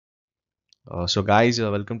So guys,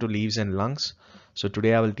 welcome to Leaves and Lungs. So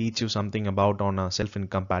today I will teach you something about on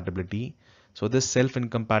self-incompatibility. So this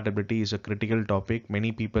self-incompatibility is a critical topic.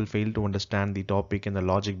 Many people fail to understand the topic and the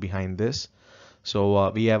logic behind this. So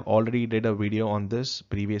we have already did a video on this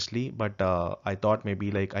previously, but I thought maybe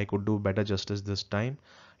like I could do better justice this time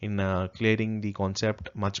in clearing the concept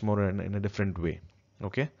much more in a different way.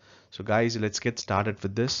 Okay, so guys, let's get started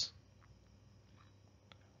with this.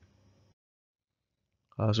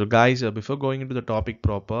 So guys, before going into the topic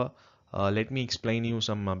proper, let me explain you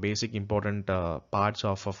some basic important parts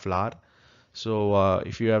of a flower. So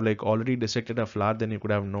if you have like already dissected a flower, then you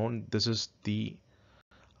could have known this is the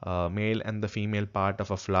male and the female part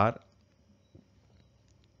of a flower.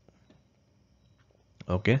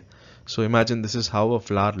 Okay, so imagine this is how a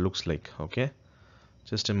flower looks like. Okay,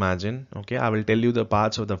 just imagine. Okay, I will tell you the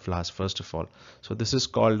parts of the flowers first of all. So this is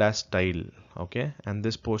called as style. Okay, and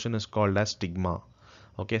this portion is called as stigma.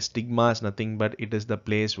 Okay, stigma is nothing but it is the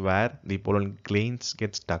place where the pollen grains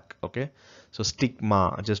get stuck. Okay, so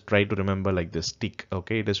stigma, just try to remember like this, stick.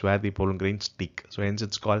 Okay, it is where the pollen grains stick, so hence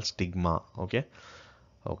it's called stigma. Okay,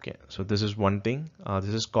 so this is one thing.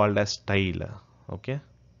 This is called as style. Okay,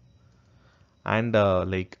 and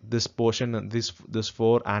like this portion, this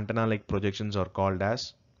four antenna like projections are called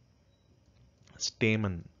as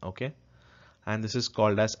stamen. Okay, and this is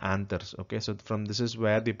called as anthers. Okay, so from this is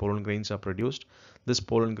where the pollen grains are produced. This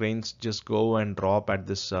pollen grains just go and drop at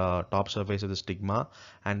this top surface of the stigma,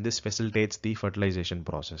 and this facilitates the fertilization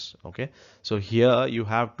process. Okay, so here you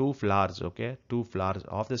have two flowers. Okay, two flowers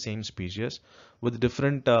of the same species with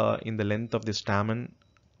different in the length of the stamen.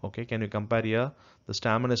 Okay, can you compare here? The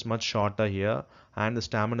stamen is much shorter here, and the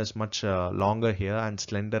stamen is much longer here and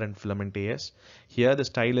slender and filamentous. Here the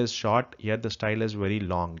style is short, here the style is very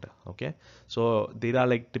longed. Okay, so there are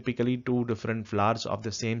like typically two different flowers of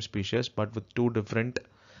the same species, but with two different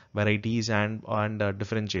varieties and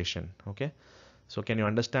differentiation. Okay, so can you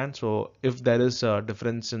understand? So if there is a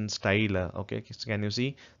difference in style, okay, so can you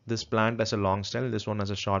see this plant has a long style, this one has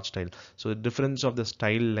a short style. So the difference of the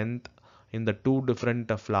style length in the two different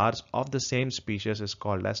flowers of the same species is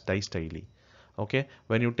called as distyly. Okay,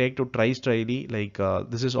 when you take to tristyly, like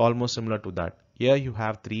this is almost similar to that. Here you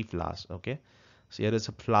have three flowers. Okay, so here is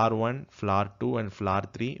a flower 1, flower 2 and flower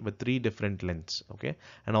 3 with three different lengths. Okay,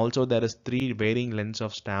 and also there is three varying lengths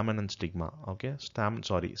of stamen and stigma. Okay,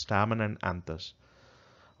 stamen and anthers.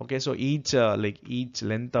 Okay, so each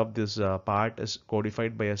length of this part is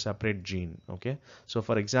codified by a separate gene. Okay, so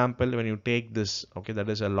for example, when you take this, okay, that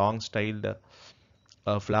is a long styled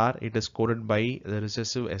flower, it is coded by the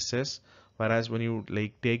recessive SS, whereas when you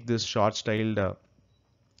like take this short styled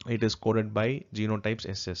it is coded by genotypes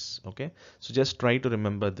SS. Okay, so just try to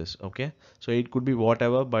remember this. Okay, so it could be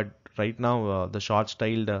whatever, but right now the short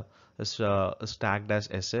styled is tagged as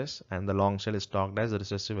SS and the long style is tagged as the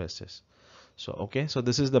recessive SS. So okay, so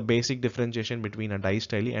this is the basic differentiation between a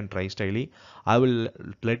distyly and tristyly. I will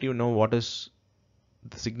let you know what is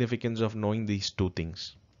the significance of knowing these two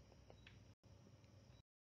things.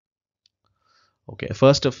 Okay,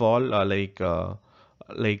 first of all, like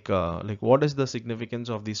what is the significance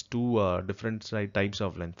of these two different types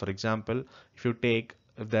of length? For example, if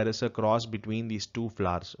there is a cross between these two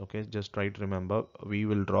flowers, okay, just try to remember, we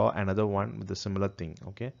will draw another one with a similar thing.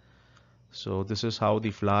 Okay, so this is how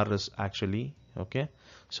the flower is actually. Okay,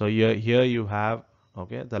 so here you have,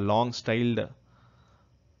 okay, the long styled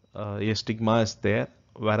your stigma is there,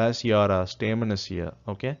 whereas your stamen is here.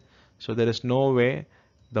 Okay, so there is no way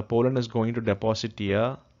the pollen is going to deposit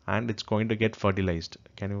here and it's going to get fertilized.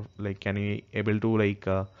 Can you able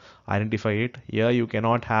to identify it? Here you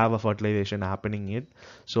cannot have a fertilization happening it.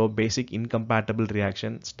 So basic incompatible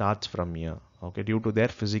reaction starts from here. Okay, due to their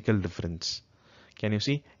physical difference. Can you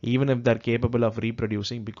see? Even if they're capable of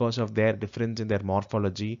reproducing, because of their difference in their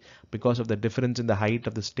morphology, because of the difference in the height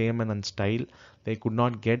of the stamen and style, they could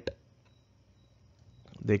not get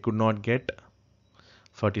they could not get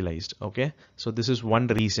fertilized. Okay, so this is one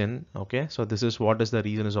reason. Okay, so this is what is the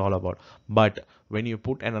reason is all about. But when you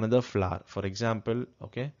put another flower, for example,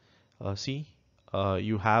 okay, see,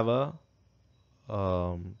 you have a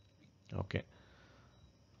okay,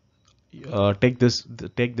 take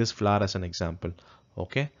this flower as an example.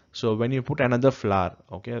 Okay, so when you put another flower,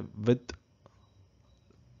 okay, with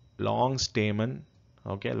long stamen,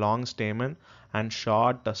 okay, long stamen and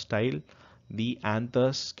short style, the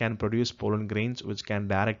anthers can produce pollen grains which can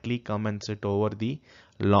directly come and sit over the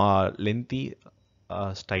lengthy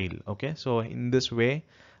style. Okay, so in this way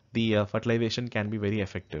the fertilization can be very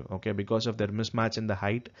effective. Okay, because of their mismatch in the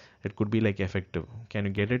height, it could be like effective. Can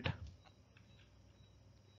you get it?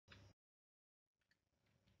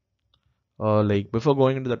 like before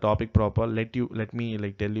going into the topic proper, let me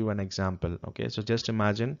like tell you an example. Okay, so just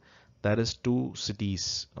imagine there is two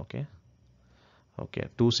cities. Okay,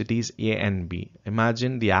 two cities A and B.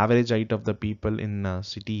 Imagine the average height of the people in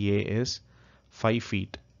city A is 5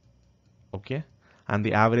 feet. Okay, and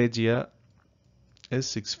the average here is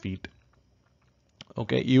 6 feet.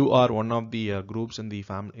 Okay, you are one of the groups in the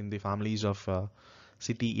families of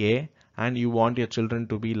city A, and you want your children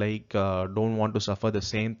to be like don't want to suffer the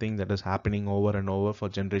same thing that is happening over and over for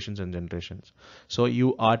generations and generations. So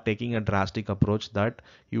you are taking a drastic approach that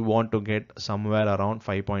you want to get somewhere around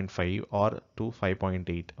 5.5 or to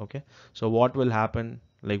 5.8. Okay, so what will happen,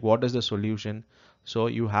 like what is the solution? So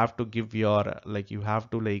you have to give your like you have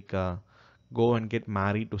to like go and get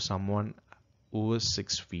married to someone who is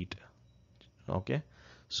 6 feet. Okay,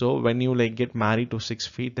 so when you like get married to 6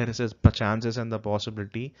 feet, there is a chances and the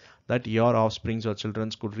possibility that your offsprings or children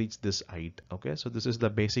could reach this height. Okay, so this is the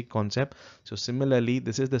basic concept. So similarly,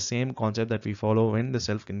 this is the same concept that we follow in the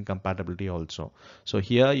self incompatibility also. So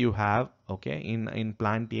here you have, okay, in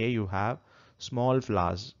plant A you have small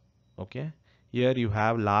flowers. Okay, here you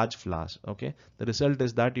have large flowers. Okay, the result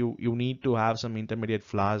is that you need to have some intermediate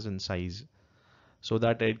flowers in size, so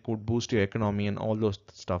that it could boost your economy and all those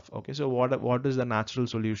stuff. Okay, so what is the natural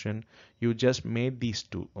solution? You just made these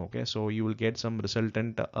two. Okay, so you will get some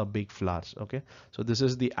resultant big flowers. Okay, so this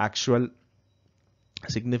is the actual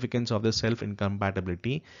significance of the self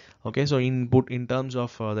incompatibility. Okay, so in terms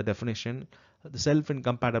of the definition, the self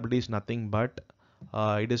incompatibility is nothing but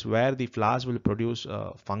it is where the flowers will produce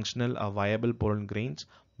functional or viable pollen grains,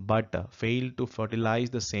 but fail to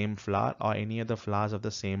fertilize the same flower or any other flowers of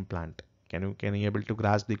the same plant. Can you able to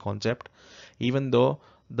grasp the concept? Even though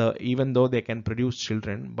they can produce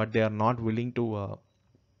children, but they are not willing to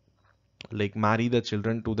like marry the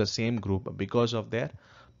children to the same group because of their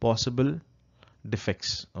possible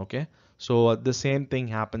defects. Okay, so the same thing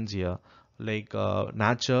happens here. Like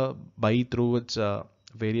nature by through its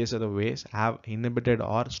various other ways have inhibited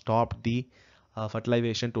or stopped the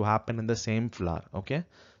fertilization to happen in the same flower. Okay,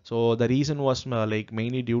 so the reason was like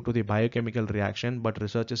mainly due to the biochemical reaction, but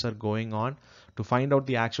researchers are going on to find out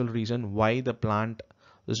the actual reason why the plant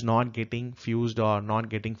is not getting fused or not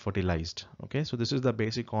getting fertilized. Okay, so this is the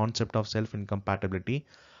basic concept of self incompatibility.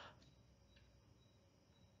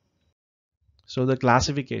 So the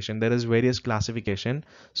classification, there is various classification.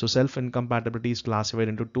 So self incompatibility is classified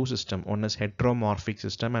into two systems. One is heteromorphic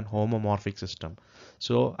system and homomorphic system.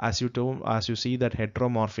 So as you see that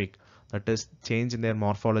heteromorphic, that is change in their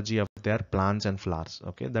morphology of their plants and flowers.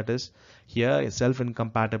 Okay, that is here self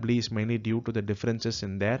incompatibility is mainly due to the differences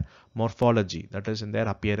in their morphology, that is in their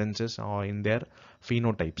appearances or in their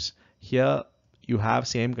phenotypes. Here you have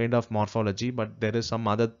same kind of morphology, but there is some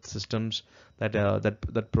other systems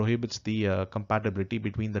that prohibits the compatibility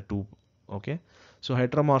between the two. Okay, so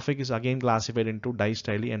heteromorphic is again classified into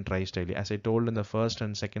distyly and tristyly. As I told in the first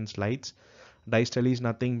and second slides, distyly is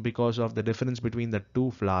nothing because of the difference between the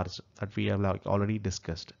two flowers that we have like already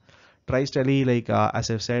discussed. Tristyly, like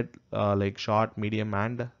as I've said, like short, medium,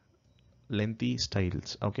 and lengthy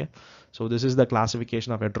styles. Okay, so this is the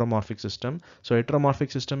classification of heteromorphic system. So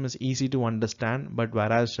heteromorphic system is easy to understand, but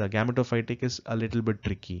whereas gametophytic is a little bit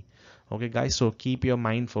tricky. Okay guys, so keep your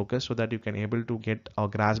mind focused so that you can able to get or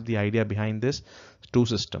grasp the idea behind this two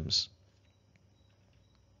systems.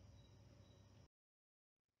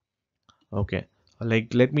 Okay,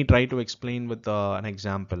 like let me try to explain with an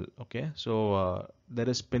example. Okay, so there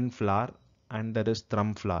is pin flower and there is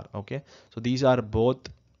thrum flower. Okay, so these are both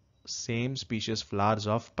same species flowers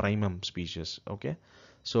of primum species. Okay,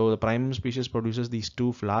 so the primum species produces these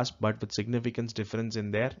two flowers, but with significant difference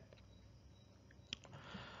in their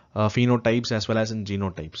phenotypes as well as in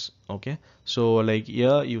genotypes. Okay, so like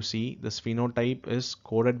here you see this phenotype is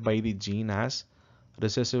coded by the gene as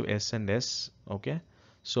recessive S and S. Okay,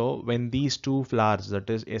 so when these two flowers, that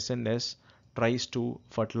is S and S, tries to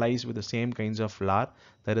fertilize with the same kinds of flower,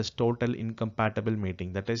 there is total incompatible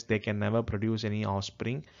mating. That is, they can never produce any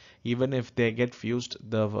offspring. Even if they get fused,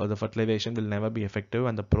 the fertilization will never be effective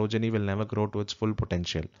and the progeny will never grow to its full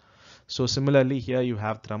potential. So similarly here you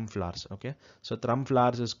have thrum flowers. Okay, so thrum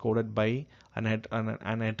flowers is coded by an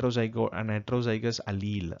heterozygous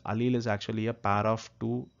allele. Allele is actually a pair of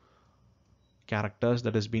two characters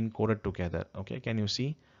that has been coded together. Okay, can you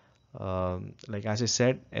see? Like as I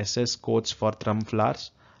said, SS codes for thrum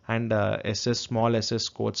flowers and SS small ss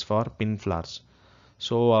codes for pin flowers.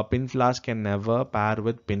 So pin flowers can never pair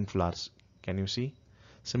with pin flowers. Can you see?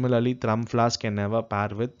 Similarly, thrum flowers can never pair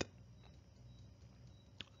with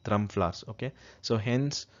thrum flowers. Okay, so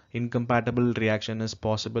hence incompatible reaction is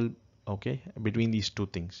possible okay, between these two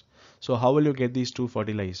things. So how will you get these two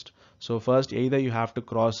fertilized? So first, either you have to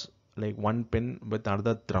cross like one pin with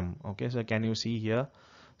another thrum. Okay, so can you see here?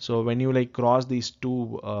 So when you like cross these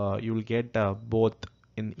two, you will get both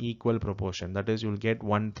in equal proportion. That is, you will get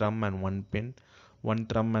one thrum and one pin, one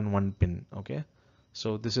thrum and one pin. Okay,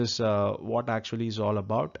 so this is what actually is all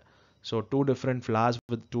about. So two different flowers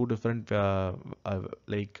with two different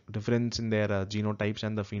like difference in their genotypes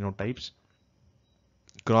and the phenotypes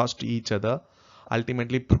crossed each other,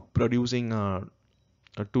 ultimately producing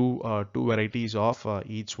two varieties of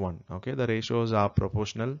each one. Okay, the ratios are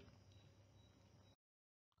proportional.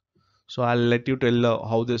 So I'll let you tell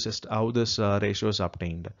how this ratio is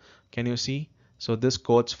obtained. Can you see? So this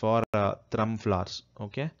codes for thrum flowers,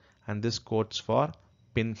 okay, and this codes for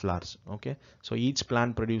pin flowers, okay. So each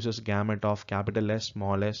plant produces gamete of capital S,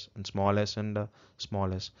 and small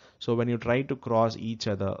s. So when you try to cross each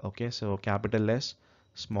other, okay, so capital S,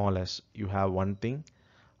 small s, you have one thing,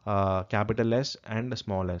 capital S and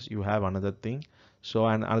small s, you have another thing. So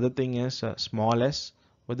and another thing is small s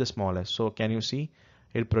with the small s. So can you see?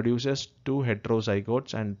 It produces two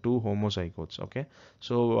heterozygotes and two homozygotes. Okay,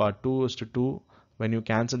 so 2 is to 2. When you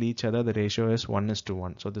cancel each other, the ratio is 1 is to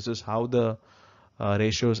 1. So this is how the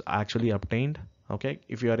ratio is actually obtained. Okay,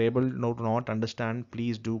 if you are able to not understand,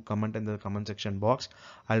 please do comment in the comment section box.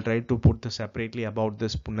 I'll try to put this separately about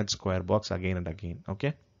this Punnett square box again and again.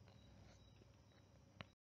 Okay.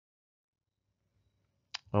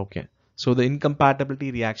 Okay, so the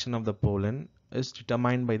incompatibility reaction of the pollen is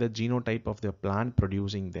determined by the genotype of the plant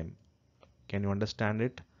producing them. Can you understand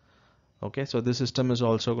it? Okay, so this system is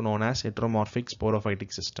also known as heteromorphic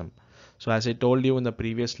sporophytic system. So as I told you in the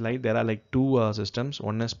previous slide, there are like two systems.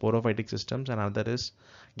 One is sporophytic systems and another is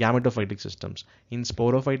gametophytic systems. In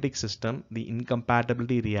sporophytic system, the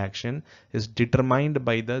incompatibility reaction is determined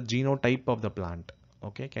by the genotype of the plant.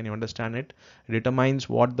 Okay, can you understand it? It determines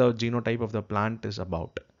what the genotype of the plant is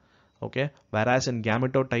about. Okay, whereas in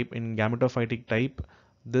gametophytic type,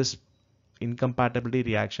 this incompatibility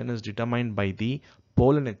reaction is determined by the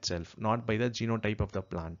pollen itself, not by the genotype of the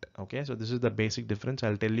plant. Okay, so this is the basic difference.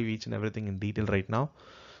 I'll tell you each and everything in detail right now.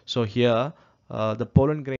 So here the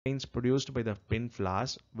pollen grains produced by the pin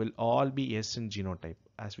flowers will all be S in genotype,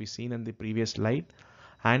 as we seen in the previous slide,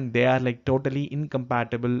 and they are like totally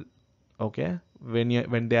incompatible, okay,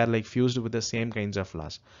 when they are like fused with the same kinds of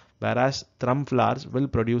flowers. Whereas thrum flowers will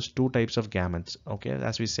produce two types of gametes, okay,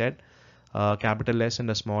 as we said, capital S and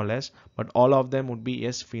a small s, but all of them would be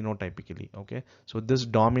S phenotypically. Okay, so this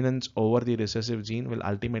dominance over the recessive gene will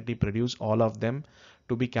ultimately produce all of them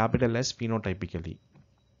to be capital S phenotypically.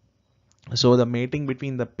 So the mating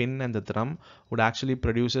between the pin and the thrum would actually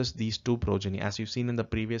produces these two progeny, as you've seen in the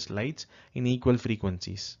previous slides, in equal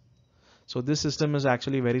frequencies. So this system is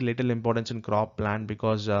actually very little importance in crop plant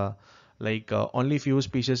because only few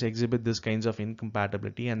species exhibit this kinds of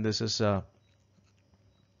incompatibility, and this is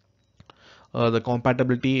the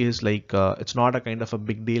compatibility is like it's not a kind of a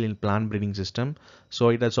big deal in plant breeding system. So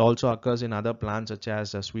it has also occurs in other plants such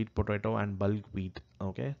as sweet potato and bulk wheat.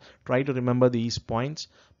 Okay, try to remember these points.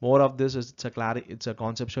 More of this is it's a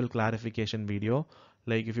conceptual clarification video.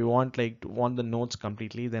 Like if you want the notes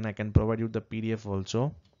completely, then I can provide you the PDF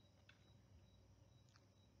also.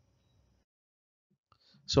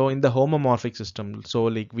 So in the homomorphic system, so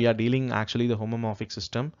like we are dealing actually the homomorphic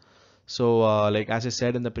system. So like as I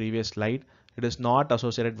said in the previous slide, it is not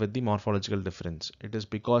associated with the morphological difference. It is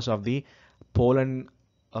because of the pollen.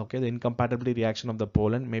 Okay, the incompatibility reaction of the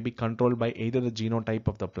pollen may be controlled by either the genotype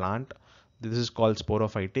of the plant. This is called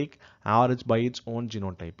sporophytic, or it's by its own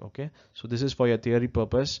genotype. Okay, so this is for your theory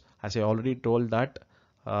purpose. As I already told that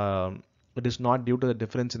it is not due to the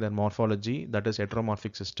difference in their morphology, that is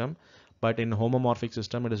heteromorphic system, but in homomorphic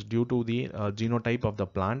system it is due to the genotype of the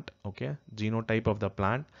plant. Okay, genotype of the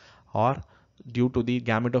plant, or due to the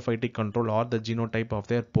gametophytic control or the genotype of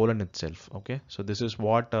their pollen itself. Okay, so this is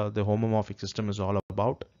what the homomorphic system is all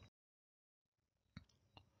about.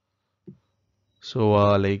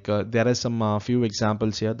 So there are some few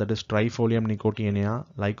examples here, that is Trifolium nicotiana,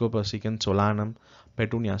 Lycopersicum solanum,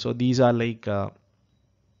 Petunia. So these are like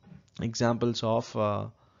examples of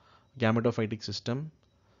gametophytic system.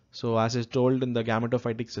 So as is told in the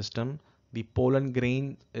gametophytic system, the pollen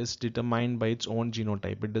grain is determined by its own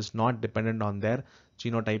genotype. It is not dependent on their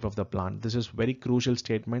genotype of the plant. This is very crucial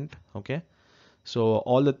statement. Okay. So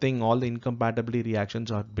all the incompatibility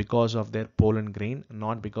reactions are because of their pollen grain,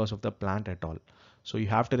 not because of the plant at all. So you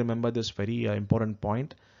have to remember this very important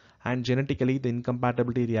point. And genetically, the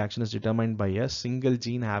incompatibility reaction is determined by a single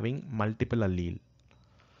gene having multiple allele.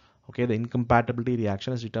 Okay, the incompatibility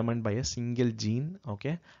reaction is determined by a single gene,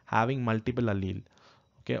 okay, having multiple allele.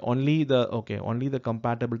 Okay, only the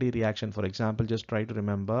compatibility reaction. For example, just try to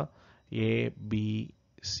remember A, B,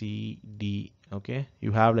 C, D. Okay,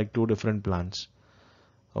 you have like two different plants.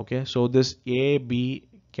 Okay, so this A, B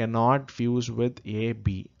cannot fuse with A,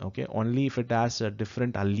 B. Okay, only if it has a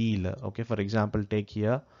different allele. Okay, for example, take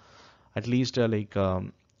here at least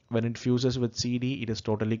when it fuses with CD, it is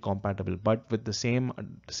totally compatible. But with the same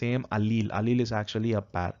allele is actually a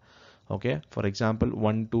pair. Okay, for example,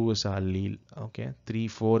 1 2 is a allele. Okay, 3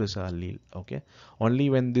 4 is a allele. Okay, only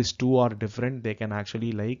when these two are different they can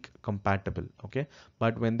actually like compatible. Okay,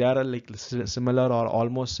 but when they are like similar or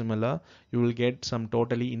almost similar, you will get some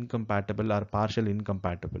totally incompatible or partial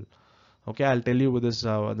incompatible. Okay, I'll tell you with this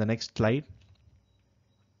the next slide.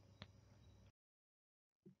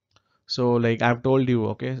 So like I've told you,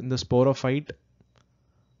 okay, in the sporophyte,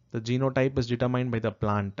 the genotype is determined by the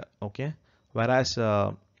plant. Okay, whereas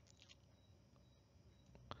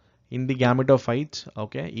in the gametophytes,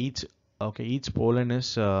 each pollen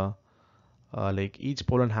is like each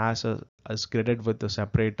pollen has a is graded with a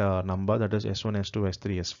separate number, that is S1, S2,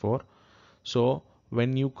 S3, S4. So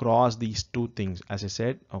when you cross these two things, as I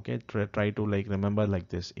said, okay, try to like remember like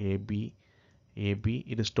this: AB,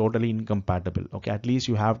 it is totally incompatible. Okay, at least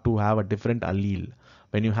you have to have a different allele.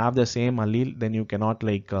 When you have the same allele, then you cannot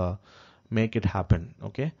like make it happen.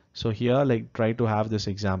 Okay, so here like try to have this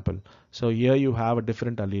example. So here you have a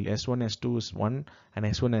different allele. S1, S2 is one, and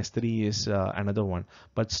S1, S3 is another one.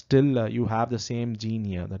 But still you have the same gene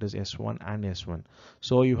here, that is S1 and S1.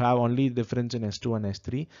 So you have only difference in S2 and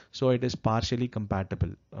S3. So it is partially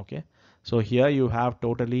compatible. Okay, so here you have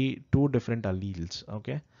totally two different alleles.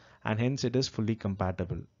 Okay, and hence it is fully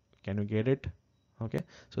compatible. Can you get it? Okay,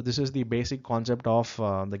 so this is the basic concept of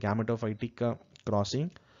the gametophytic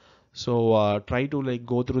crossing. So try to like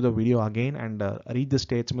go through the video again and read the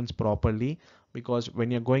statements properly, because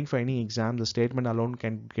when you're going for any exam, the statement alone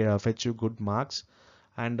can fetch you good marks.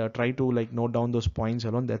 And try to like note down those points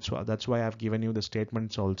alone. That's why I've given you the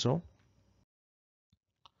statements also.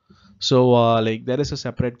 So like there is a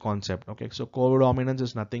separate concept. Okay, so codominance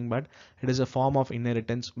is nothing but it is a form of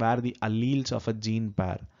inheritance where the alleles of a gene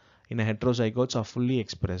pair in a heterozygotes are fully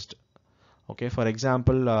expressed. Okay, for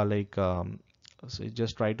example, so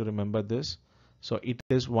just try to remember this. So it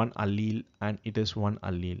is one allele and it is one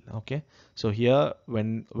allele. Okay, so here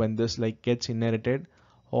when this like gets inherited,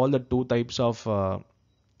 all the two types of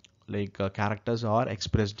characters are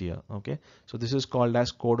expressed here. Okay, so this is called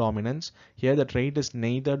as codominance. Here the trait is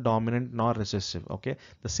neither dominant nor recessive. Okay,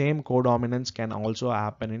 the same codominance can also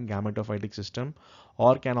happen in gametophytic system,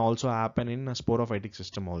 or can also happen in a sporophytic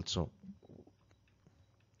system also.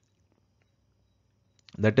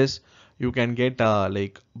 That is, you can get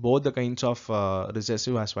like both the kinds of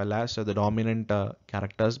recessive as well as the dominant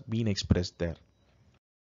characters being expressed there.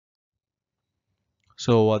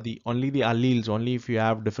 So the alleles, only if you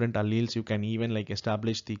have different alleles, you can even like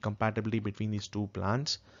establish the compatibility between these two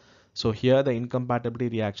plants. So here the incompatibility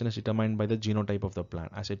reaction is determined by the genotype of the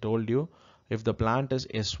plant. As I told you, if the plant is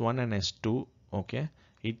S1 and S2, okay,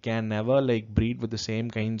 it can never like breed with the same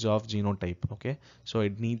kinds of genotype. Okay, so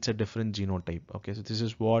it needs a different genotype. Okay, so this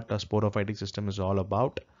is what a sporophytic system is all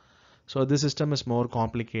about. So this system is more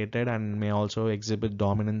complicated and may also exhibit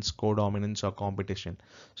dominance, codominance, or competition.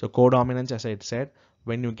 So codominance, as I said,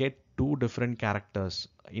 when you get two different characters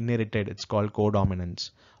inherited, it's called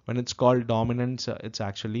codominance. When it's called dominance, it's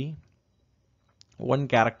actually one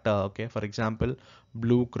character. Okay, for example,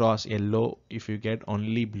 blue cross yellow, if you get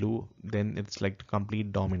only blue, then it's like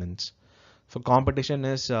complete dominance. For competition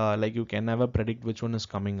is like you can never predict which one is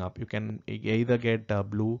coming up. You can either get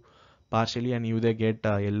blue partially and you either get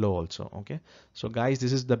yellow also. Okay, so guys,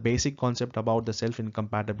 this is the basic concept about the self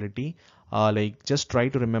incompatibility. Like just try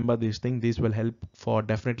to remember these things. These will help for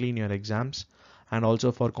definitely in your exams and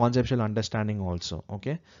also for conceptual understanding also.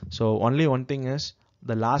 Okay, so only one thing is,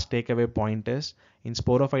 the last takeaway point is, in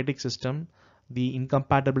sporophytic system the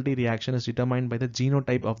incompatibility reaction is determined by the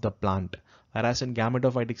genotype of the plant, whereas in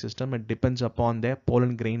gametophytic system it depends upon their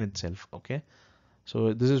pollen grain itself. Okay,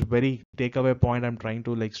 so this is very takeaway point I'm trying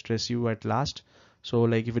to like stress you at last. So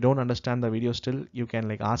like if you don't understand the video still, you can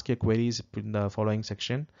like ask your queries in the following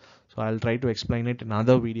section. So I'll try to explain it in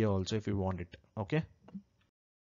another video also if you want it. Okay.